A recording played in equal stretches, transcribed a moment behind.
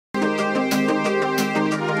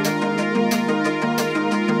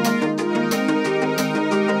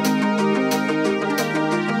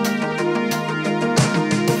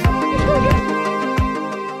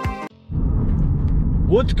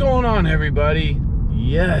on, everybody?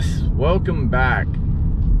 Yes, welcome back.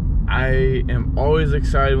 I am always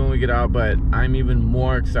excited when we get out, but I'm even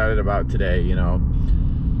more excited about today. You know,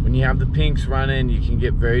 when you have the pinks running, you can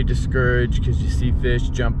get very discouraged because you see fish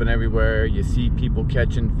jumping everywhere, you see people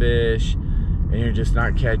catching fish and you're just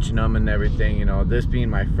not catching them and everything. You know, this being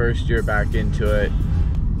my first year back into it,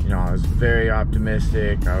 you know, I was very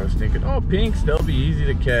optimistic. I was thinking, oh, pinks, they'll be easy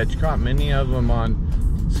to catch. Caught many of them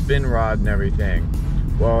on spin rod and everything.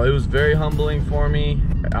 Well, it was very humbling for me.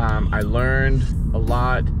 I learned a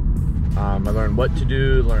lot. I learned what to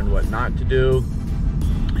do, learned what not to do,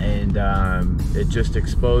 and it just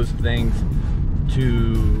exposed things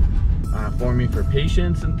to for me for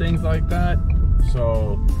patience and things like that.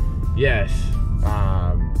 So yes,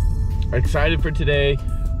 excited for today.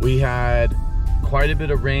 We had quite a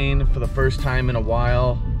bit of rain for the first time in a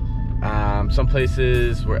while. Some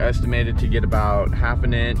places were estimated to get about half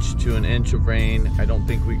an inch to an inch of rain. I don't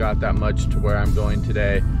think we got that much to where I'm going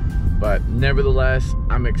today, but nevertheless,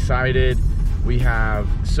 I'm excited. We have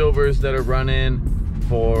silvers that are running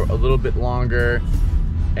for a little bit longer,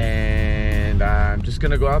 and I'm just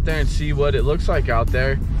gonna go out there and see what it looks like out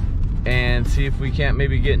there and see if we can't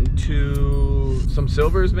maybe get into some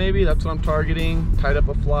silvers. Maybe that's what I'm targeting. Tied up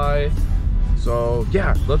a fly. So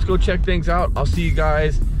yeah, let's go check things out. I'll see you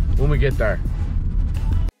guys when we get there.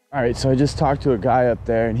 All right, so I just talked to a guy up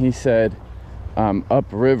there and he said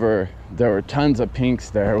upriver there were tons of pinks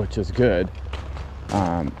there, which is good.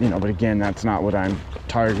 You know, but again, that's not what I'm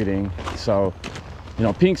targeting. So, you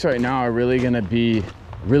know, pinks right now are really gonna be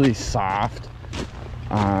really soft,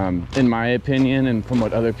 in my opinion, and from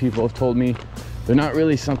what other people have told me. They're not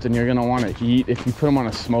really something you're gonna wanna eat. If you put them on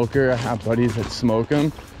a smoker, I have buddies that smoke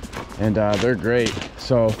them, and they're great.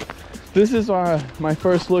 So this is my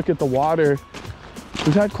first look at the water.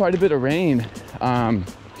 We've had quite a bit of rain,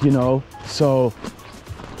 you know, so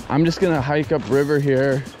I'm just gonna hike up river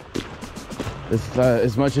here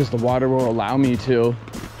as much as the water will allow me to,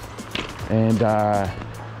 and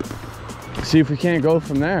see if we can't go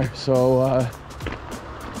from there. So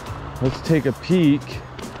let's take a peek.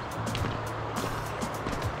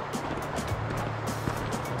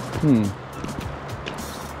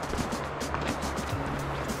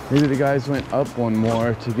 Maybe the guys went up one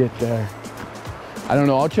more to get there. I don't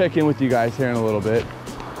know, I'll check in with you guys here in a little bit.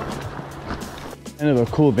 Kind of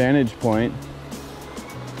a cool vantage point.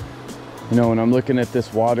 You know, when I'm looking at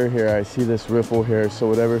this water here, I see this ripple here, so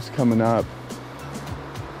whatever's coming up,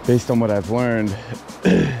 based on what I've learned,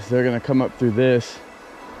 they're gonna come up through this,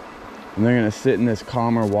 and they're gonna sit in this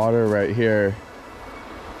calmer water right here.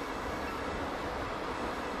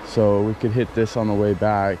 So we could hit this on the way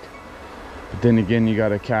back. But then again, you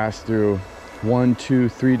gotta cast through 1, 2,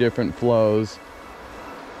 3 different flows.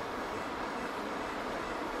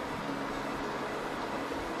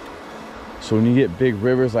 So when you get big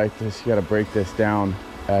rivers like this, you gotta break this down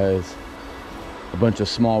as a bunch of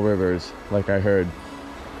small rivers, like I heard.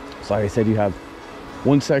 So like I said, you have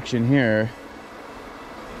one section here,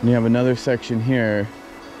 and you have another section here,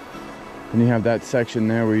 and you have that section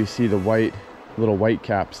there where you see the white, little white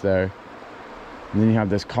caps there. And then you have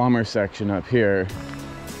this calmer section up here,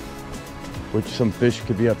 which some fish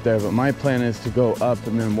could be up there, but my plan is to go up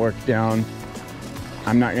and then work down.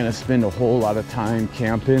 I'm not gonna spend a whole lot of time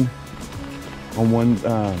camping on one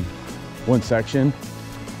section.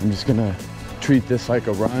 I'm just gonna treat this like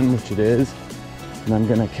a run, which it is, and I'm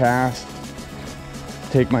gonna cast,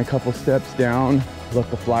 take my couple steps down,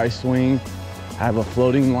 let the fly swing. I have a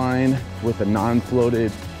floating line with a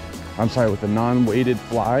non-weighted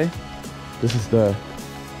fly. This is the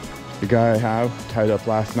guy I have tied up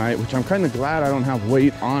last night, which I'm kind of glad I don't have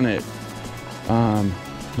weight on it.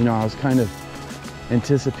 You know, I was kind of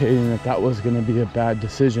anticipating that was gonna be a bad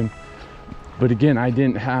decision. But again, I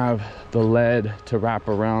didn't have the lead to wrap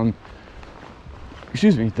around,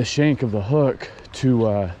 excuse me, the shank of the hook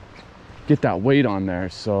to get that weight on there.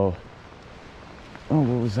 So, oh,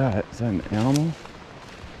 what was that? Is that an animal?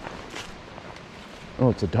 Oh,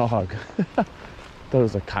 it's a dog. Thought it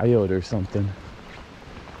was a coyote or something.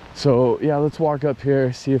 So yeah, let's walk up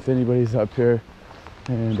here, see if anybody's up here,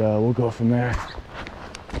 and we'll go from there.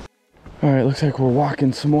 All right, looks like we're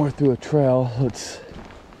walking some more through a trail.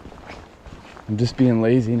 I'm just being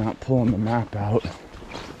lazy, not pulling the map out.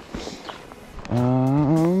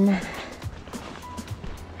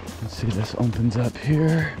 Let's see, this opens up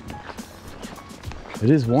here. It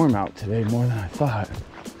is warm out today, more than I thought.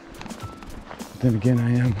 But then again,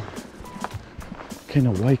 I am kind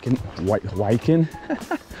of trying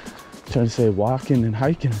to say walking and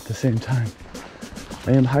hiking at the same time.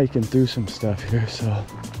 I am hiking through some stuff here, so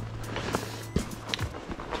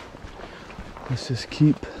let's just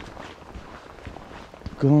keep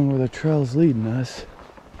going where the trail's leading us.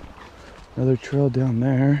 Another trail down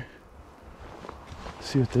there.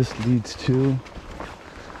 See what this leads to.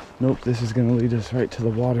 Nope, this is gonna lead us right to the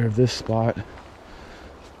water of this spot.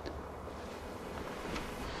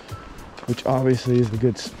 Which obviously is a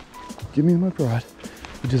good, give me my rod.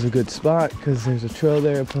 Which is a good spot because there's a trail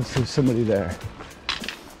there, plus there's somebody there.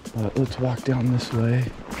 But let's walk down this way.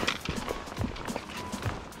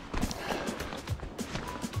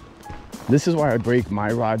 This is why I break my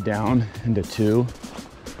rod down into two,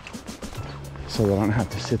 so that I don't have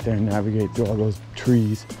to sit there and navigate through all those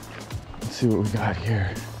trees. Let's see what we got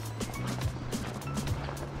here.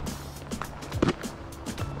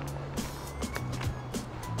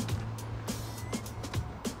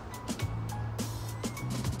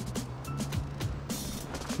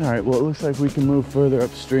 All right, well, it looks like we can move further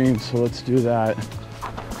upstream, so let's do that.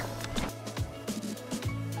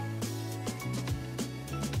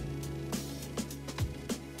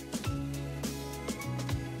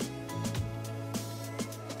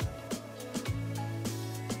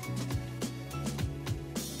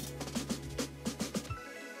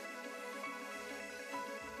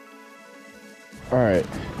 All right,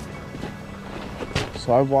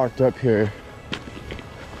 so I've walked up here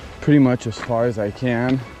pretty much as far as I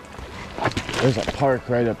can. There's a park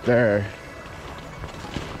right up there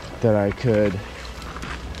that I could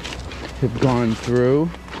have gone through,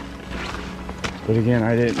 but again,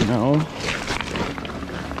 I didn't know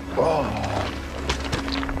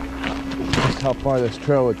just how far this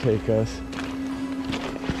trail would take us.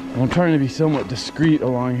 And I'm trying to be somewhat discreet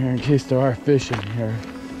along here in case there are fish in here.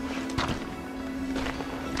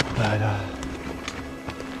 But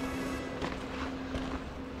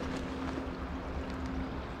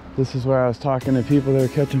this is where I was talking to people that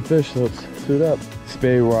are catching fish, so let's suit up.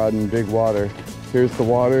 Spay rod in big water. Here's the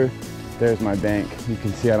water, there's my bank. You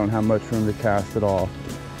can see I don't have much room to cast at all.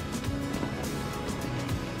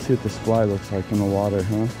 Let's see what this fly looks like in the water,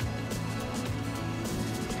 huh?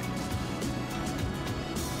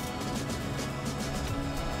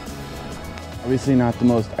 Obviously not the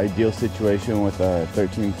most ideal situation with a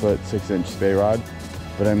 13-foot 6-inch spay rod,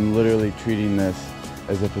 but I'm literally treating this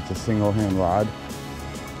as if it's a single hand rod.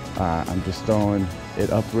 I'm just throwing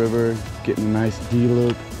it upriver, getting a nice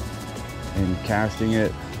D-loop, and casting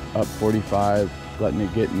it up 45, letting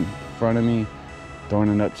it get in front of me, throwing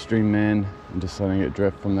an upstream in, and just letting it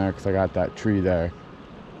drift from there because I got that tree there.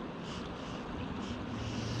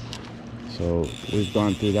 So we've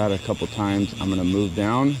gone through that a couple times. I'm gonna move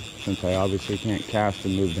down since I obviously can't cast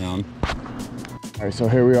and move down. All right, so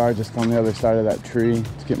here we are just on the other side of that tree.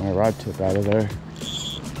 Let's get my rod tip out of there.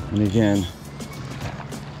 And again,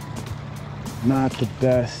 not the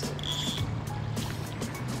best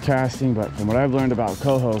casting, but from what I've learned about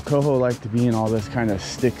Coho like to be in all this kind of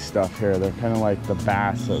stick stuff here. They're kind of like the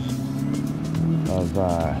bass of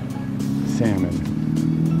salmon.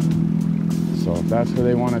 So if that's where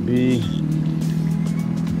they want to be,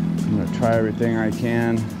 I'm gonna try everything I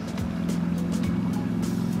can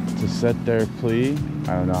to set their plea.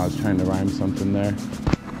 I don't know, I was trying to rhyme something there.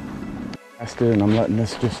 Cast it, and I'm letting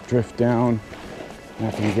this just drift down. I'm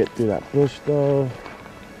not gonna get through that bush though.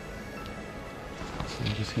 So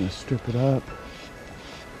I'm just gonna strip it up.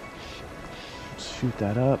 Let's shoot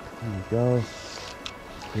that up, there we go.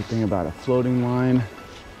 Great thing about a floating line.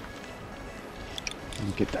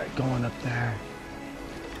 And get that going up there.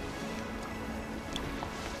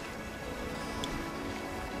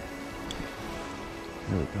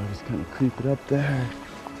 There we go, just kind of creep it up there.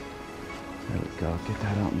 There we go, get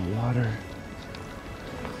that out in the water.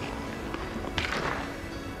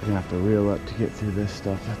 You're gonna have to reel up to get through this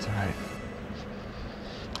stuff, that's all right.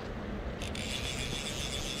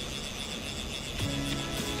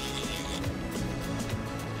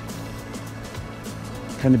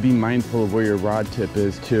 Kind of be mindful of where your rod tip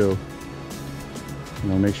is too. You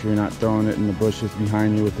know, make sure you're not throwing it in the bushes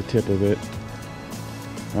behind you with the tip of it.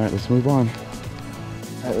 All right, let's move on.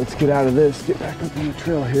 All right, let's get out of this, get back up on the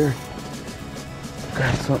trail here.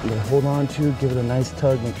 Grab something to hold on to, give it a nice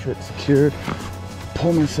tug, make sure it's secured.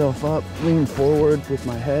 Pull myself up, lean forward with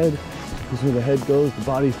my head, because where the head goes, the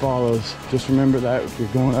body follows. Just remember that if you're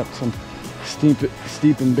going up some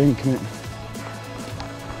steep embankment.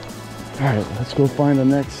 All right, let's go find the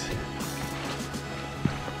next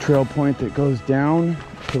trail point that goes down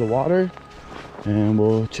to the water, and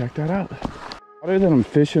we'll check that out. The water that I'm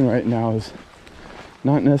fishing right now is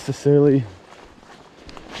not necessarily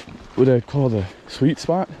what I'd call the sweet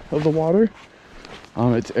spot of the water.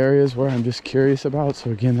 It's areas where I'm just curious about, so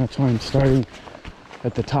again, that's why I'm starting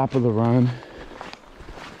at the top of the run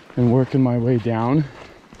and working my way down.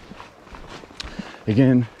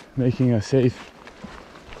 Again, making a safe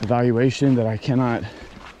evaluation that I cannot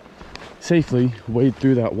safely wade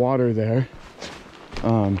through that water there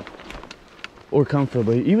or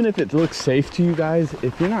comfortably. Even if it looks safe to you guys,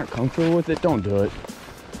 if you're not comfortable with it, don't do it.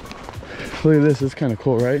 Look at this, it's kind of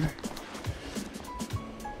cool, right?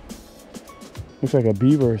 Looks like a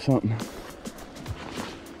beaver or something.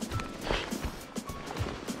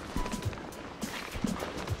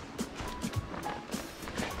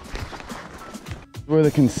 Where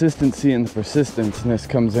the consistency and the persistence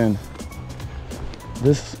comes in.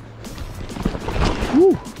 This,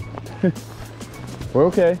 woo, we're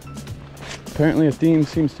okay. Apparently a theme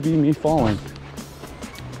seems to be me falling,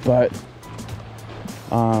 but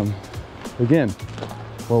again,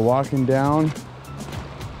 we're walking down.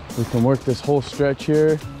 We can work this whole stretch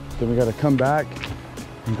here, then we got to come back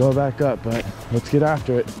and go back up, but let's get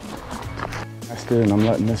after it. And I'm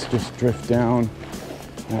letting this just drift down.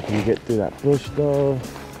 Not gonna get through that bush though.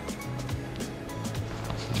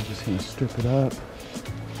 So I'm just gonna strip it up.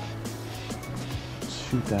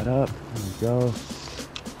 Shoot that up. There we go.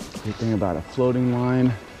 Great thing about a floating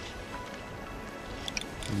line.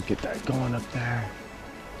 And get that going up there.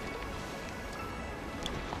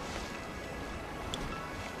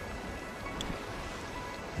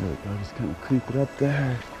 There we go. Just kind of creep it up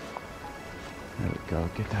there. There we go.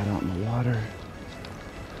 Get that out in the water.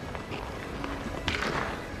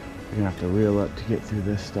 You're gonna have to reel up to get through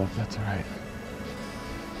this stuff, that's all right.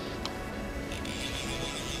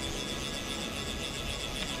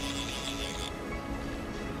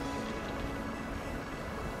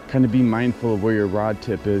 Kind of be mindful of where your rod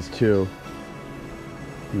tip is too.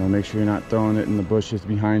 You know, make sure you're not throwing it in the bushes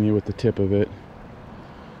behind you with the tip of it.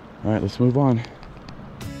 All right, let's move on. All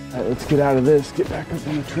right, let's get out of this, get back up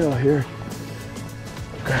on the trail here.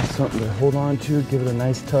 Grab something to hold on to, give it a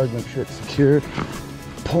nice tug, make sure it's secure.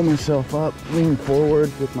 Pull myself up, lean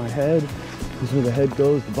forward with my head, because where the head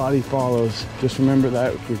goes, the body follows. Just remember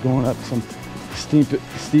that if you're going up some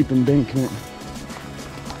steep embankment.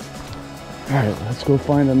 All right, let's go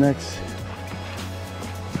find the next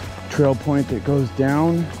trail point that goes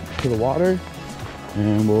down to the water,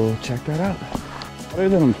 and we'll check that out. The water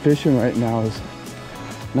that I'm fishing right now is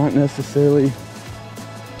not necessarily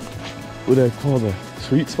what I call the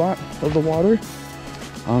sweet spot of the water.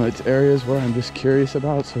 It's areas where I'm just curious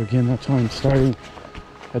about, so again, that's why I'm starting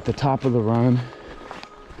at the top of the run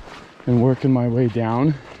and working my way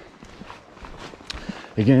down.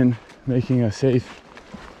 Again, making a safe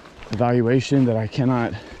evaluation that I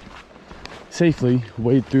cannot safely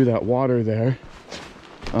wade through that water there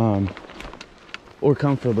or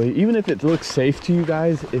comfortably. Even if it looks safe to you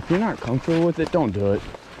guys, if you're not comfortable with it, don't do it.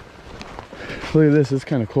 Look at this, it's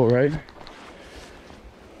kind of cool, right?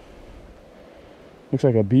 Looks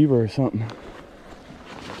like a beaver or something.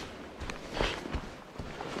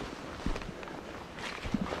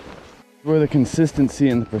 Where the consistency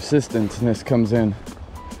and the persistence comes in.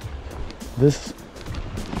 This,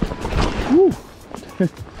 woo,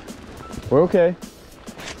 we're okay.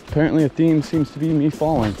 Apparently a theme seems to be me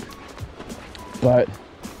falling, but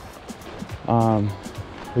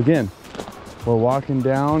again, we're walking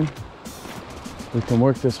down. We can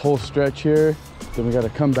work this whole stretch here, then we got to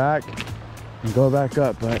come back and go back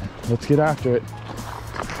up, but let's get after it.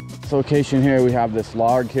 This location here, we have this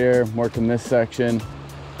log here. I'm working this section.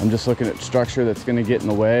 I'm just looking at structure that's going to get in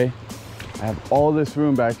the way. I have all this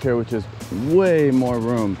room back here, which is way more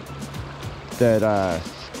room that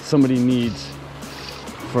somebody needs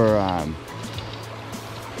for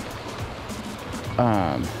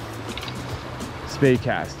spay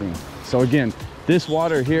casting. So again, this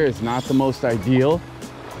water here is not the most ideal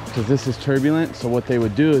because this is turbulent. So what they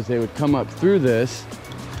would do is they would come up through this,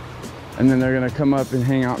 and then they're gonna come up and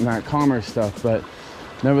hang out in that calmer stuff. But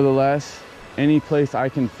nevertheless, any place I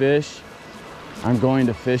can fish, I'm going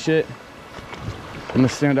to fish it. I'm gonna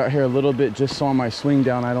stand out here a little bit just so on my swing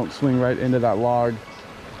down, I don't swing right into that log,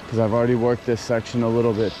 because I've already worked this section a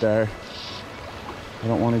little bit there. I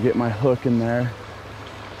don't want to get my hook in there.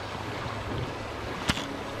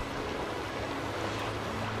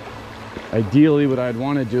 Ideally, what I'd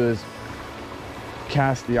want to do is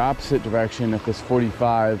cast the opposite direction if it's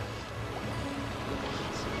 45.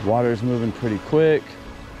 Water's moving pretty quick.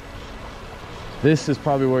 This is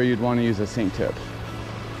probably where you'd want to use a sink tip,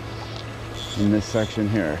 in this section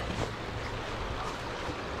here.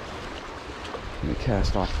 Let me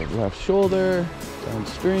cast off the left shoulder,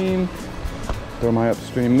 downstream, throw my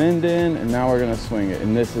upstream mend in, and now we're gonna swing it.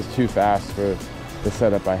 And this is too fast for the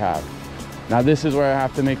setup I have. Now this is where I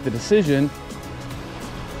have to make the decision.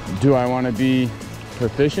 Do I wanna be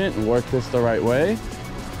proficient and work this the right way?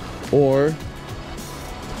 Or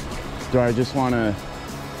do I just wanna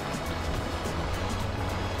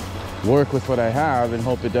work with what I have and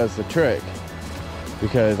hope it does the trick,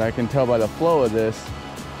 because I can tell by the flow of this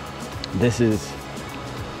is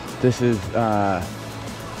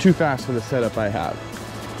too fast for the setup I have.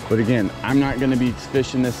 But again, I'm not going to be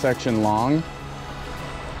fishing this section long,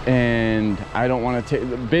 and I don't want to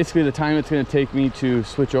take, basically the time it's going to take me to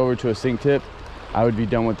switch over to a sink tip, I would be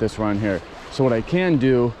done with this run here. So what I can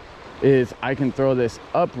do is I can throw this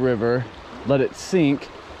upriver, let it sink,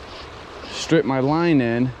 strip my line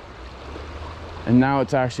in, and now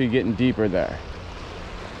it's actually getting deeper there.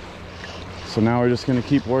 So now we're just going to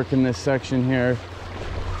keep working this section here.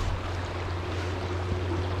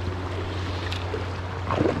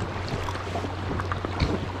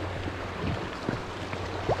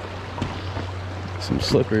 Some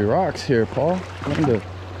slippery rocks here, Paul. Fun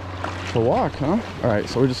to walk, huh? All right,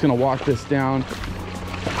 so we're just gonna walk this down.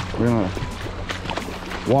 We're gonna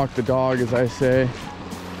walk the dog, as I say,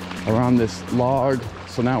 around this log.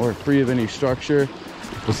 So now we're free of any structure.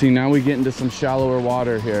 But see, now we get into some shallower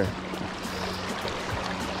water here.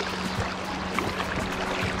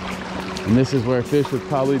 And this is where fish would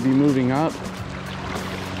probably be moving up.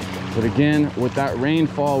 But again, with that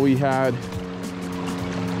rainfall we had,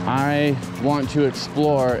 I want to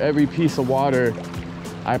explore every piece of water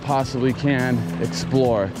I possibly can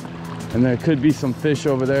explore. And there could be some fish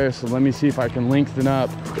over there, so let me see if I can lengthen up.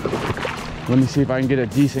 Let me see if I can get a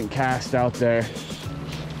decent cast out there.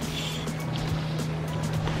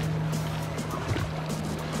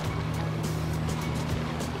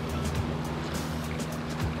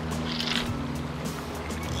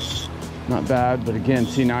 Not bad, but again,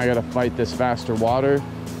 see, now I gotta fight this faster water.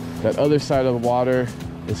 That other side of the water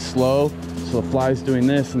is slow, so the fly's doing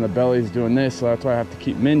this and the belly's doing this, so that's why I have to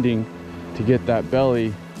keep mending to get that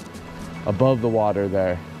belly above the water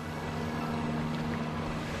there.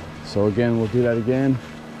 So again, we'll do that again.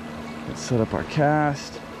 Let's set up our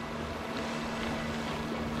cast.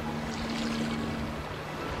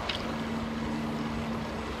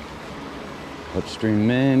 Upstream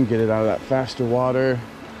mend, get it out of that faster water.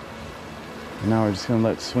 And now we're just gonna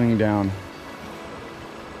let it swing down.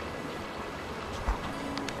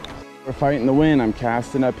 We're fighting the wind. I'm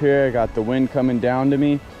casting up here. I got the wind coming down to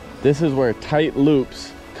me. This is where tight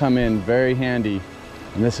loops come in very handy.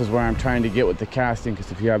 And this is where I'm trying to get with the casting,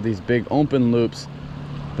 because if you have these big open loops,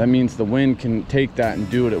 that means the wind can take that and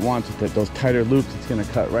do what it wants with it. Those tighter loops, it's gonna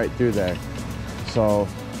cut right through there. So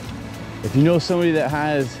if you know somebody that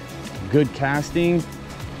has good casting,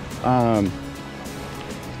 let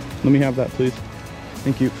me have that, please.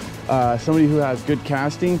 Thank you. Somebody who has good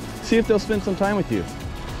casting, see if they'll spend some time with you.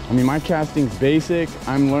 I mean, my casting's basic.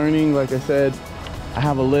 I'm learning, like I said, I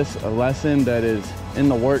have a lesson that is in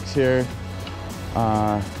the works here.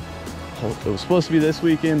 It was supposed to be this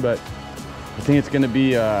weekend, but I think it's gonna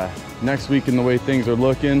be next week in the way things are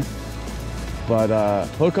looking. But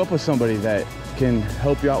hook up with somebody that can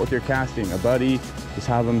help you out with your casting. A buddy, just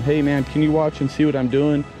have them, hey man, can you watch and see what I'm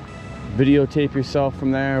doing? Videotape yourself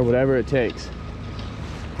from there, whatever it takes.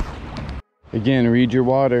 Again, read your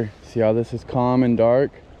water. See how this is calm and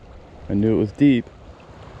dark? I knew it was deep.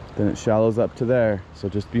 Then it shallows up to there. So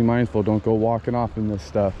just be mindful, don't go walking off in this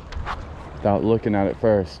stuff without looking at it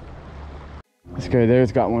first. This guy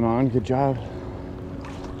there's got one on, good job. I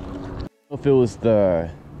don't know if it was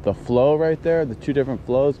the flow right there, the two different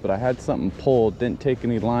flows, but I had something pulled, didn't take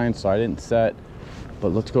any lines, so I didn't set. But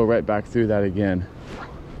let's go right back through that again.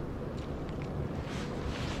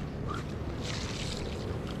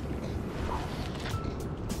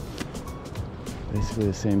 Basically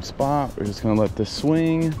the same spot. We're just gonna let this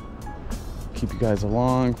swing. Keep you guys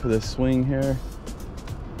along for this swing here.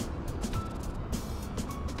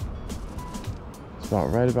 It's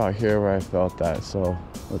about right about here where I felt that. So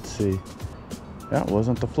let's see. Yeah, it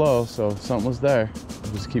wasn't the flow, so something was there.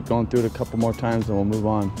 We'll just keep going through it a couple more times and we'll move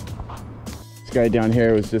on. This guy down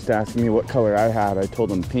here was just asking me what color I had. I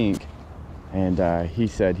told him pink, and he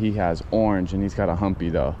said he has orange, and he's got a humpy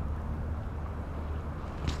though.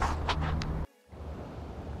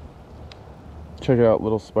 Check it out,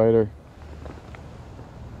 little spider.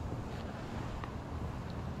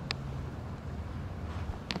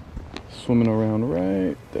 Swimming around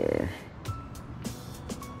right there.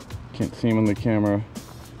 Can't see him on the camera.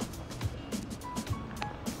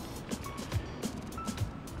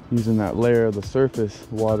 Using that layer of the surface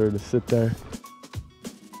water to sit there.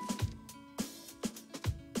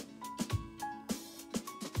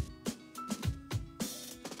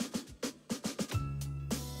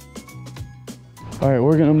 All right,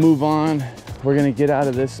 we're gonna move on. We're gonna get out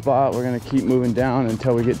of this spot. We're gonna keep moving down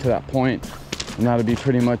until we get to that point, and that'll be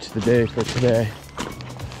pretty much the day for today.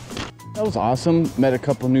 That was awesome. Met a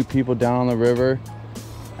couple new people down on the river.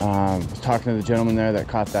 Was talking to the gentleman there that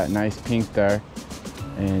caught that nice pink there,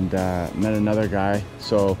 and met another guy.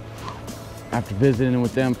 So after visiting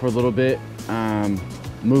with them for a little bit,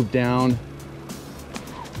 moved down.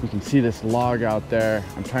 You can see this log out there.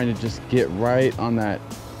 I'm trying to just get right on that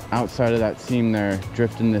outside of that seam there,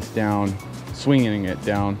 drifting this down, swinging it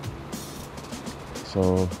down.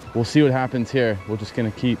 So we'll see what happens here. We're just gonna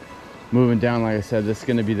keep moving down. Like I said, this is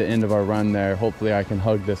gonna be the end of our run there. Hopefully I can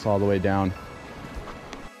hug this all the way down.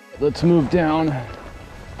 Let's move down.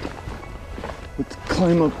 Let's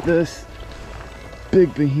climb up this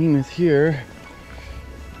big behemoth here.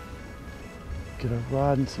 Get a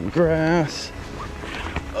rod and some grass.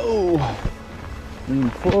 Oh, lean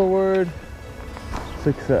forward.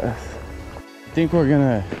 Success. I think we're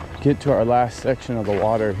gonna get to our last section of the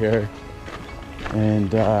water here,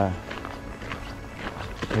 and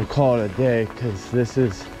we'll call it a day, because this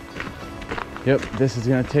is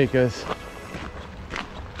gonna take us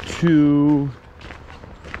to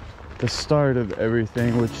the start of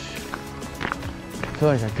everything, which I feel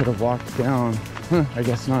like I could have walked down. I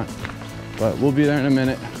guess not, but we'll be there in a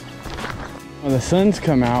minute. Well, the sun's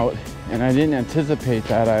come out, and I didn't anticipate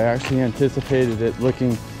that. I actually anticipated it,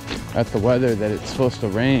 looking at the weather, that it's supposed to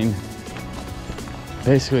rain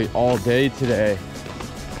basically all day today.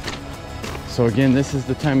 So again, this is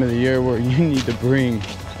the time of the year where you need to bring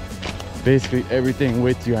basically everything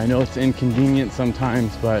with you. I know it's inconvenient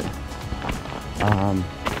sometimes, but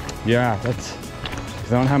yeah, that's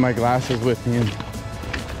because I don't have my glasses with me, and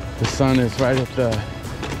the sun is right at the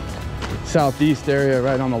southeast area,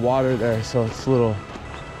 right on the water there, so it's a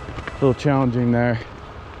little challenging there.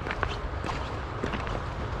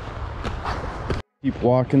 Keep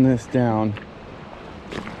walking this down.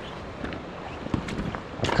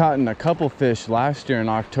 I've caught a couple fish last year in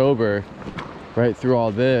October right through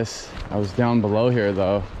all this. I was down below here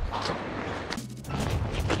though.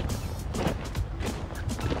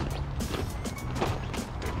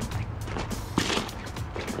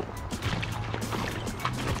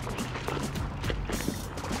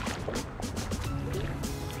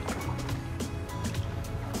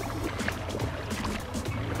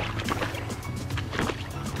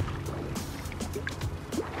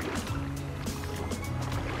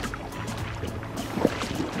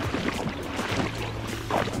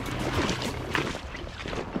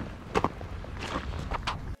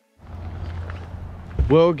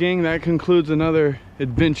 Well, gang, that concludes another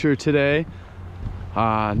adventure today.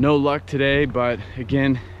 No luck today, but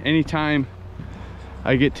again, anytime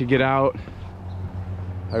I get to get out,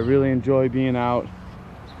 I really enjoy being out.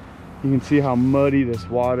 You can see how muddy this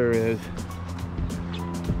water is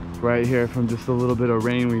right here from just a little bit of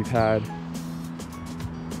rain we've had.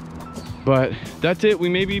 But that's it. We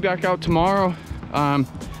may be back out tomorrow.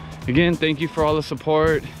 Again, thank you for all the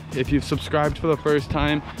support. If you've subscribed for the first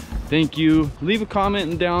time, thank you. Leave a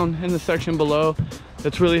comment down in the section below.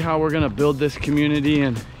 That's really how we're gonna build this community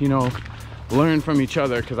and, you know, learn from each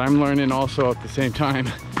other, because I'm learning also at the same time.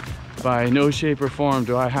 By no shape or form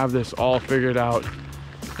do I have this all figured out.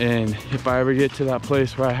 And if I ever get to that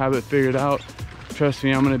place where I have it figured out, trust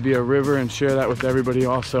me, I'm gonna be a river and share that with everybody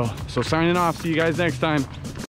also. So signing off, see you guys next time.